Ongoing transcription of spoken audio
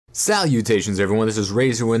Salutations everyone, this is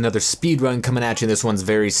Razor with another speedrun coming at you. This one's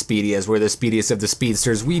very speedy as we're the speediest of the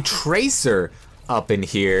speedsters. We Tracer up in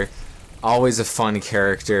here. Always a fun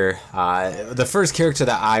character. The first character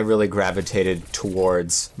that I really gravitated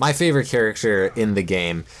towards. My favorite character in the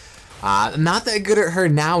game. Not that good at her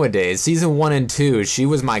nowadays. Season 1 and 2, she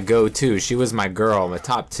was my go-to. She was my girl. My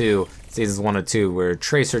top two, seasons 1 and 2, were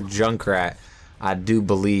Tracer Junkrat, I do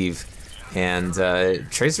believe. And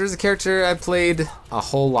Tracer is a character I played a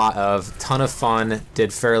whole lot of, ton of fun,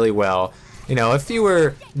 did fairly well. You know, if you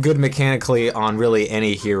were good mechanically on really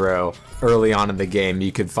any hero early on in the game,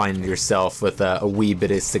 you could find yourself with a wee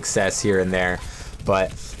bit of success here and there.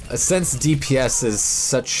 But since DPS is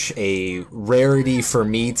such a rarity for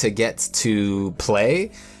me to get to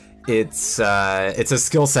play, it's a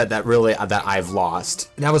skill set that that I've lost.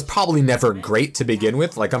 And that was probably never great to begin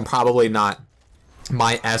with. Like, I'm probably not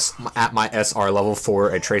at my SR level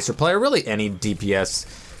for a Tracer player. Really any DPS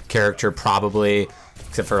character probably,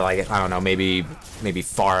 except for, like, I don't know, maybe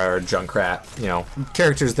Pharah or Junkrat, you know,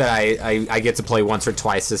 characters that I get to play once or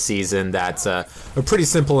twice a season that are pretty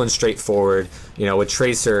simple and straightforward. You know, with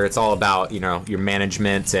Tracer, it's all about, you know, your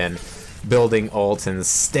management and building ult and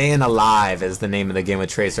staying alive is the name of the game with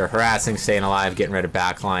Tracer. Harassing, staying alive, getting rid of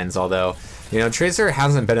backlines, although, you know, Tracer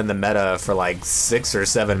hasn't been in the meta for like 6 or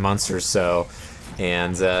 7 months or so.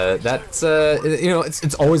 And that's, you know,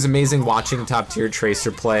 it's always amazing watching top-tier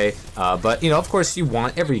Tracer play, but, you know, of course you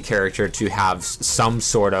want every character to have some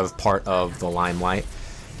sort of part of the limelight.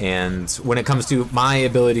 And when it comes to my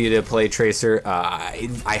ability to play Tracer,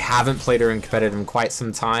 I haven't played her in competitive in quite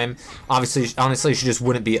some time. Honestly, she just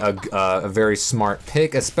wouldn't be a very smart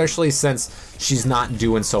pick, especially since she's not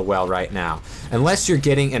doing so well right now. Unless you're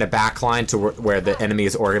getting in a backline to where the enemy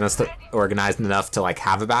is organized enough to, like,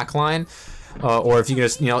 have a backline. Or if you can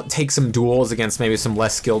just, you know, take some duels against maybe some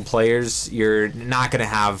less skilled players, you're not going to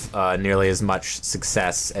have nearly as much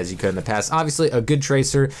success as you could in the past. Obviously, a good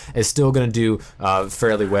Tracer is still going to do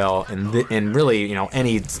fairly well in really, you know,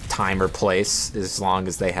 any time or place, as long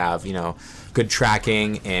as they have, you know, good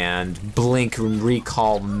tracking and blink and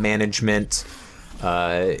recall management.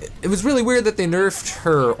 It was really weird that they nerfed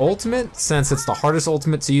her ultimate, since it's the hardest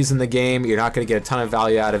ultimate to use in the game. You're not going to get a ton of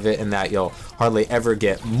value out of it, in that you'll hardly ever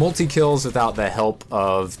get multi-kills without the help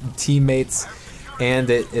of teammates.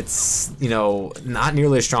 And it's, you know, not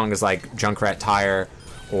nearly as strong as, like, Junkrat Tire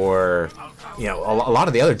or, you know, a lot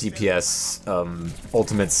of the other DPS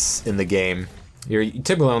ultimates in the game. You're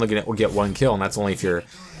typically only going to get 1 kill, and that's only if you're,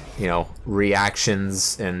 you know,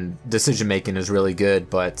 reactions and decision making is really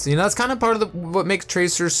good. But, you know, that's kind of part of what makes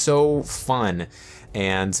Tracer so fun,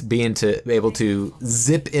 and being able to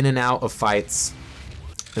zip in and out of fights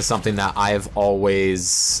is something that I've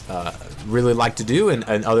always really liked to do in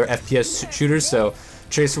other FPS shooters. So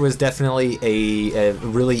Tracer was definitely a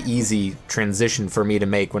really easy transition for me to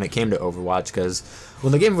make when it came to Overwatch, because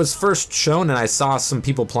when the game was first shown and I saw some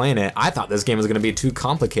people playing it, I thought this game was going to be too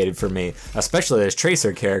complicated for me, especially this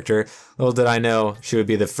Tracer character. Little did I know she would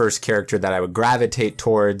be the first character that I would gravitate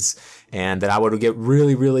towards, and that I would get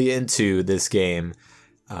really, really into this game.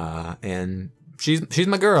 And she's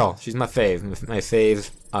my girl. She's my fave.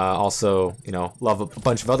 Also, you know, love a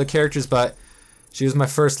bunch of other characters, but she was my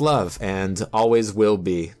first love and always will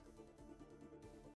be.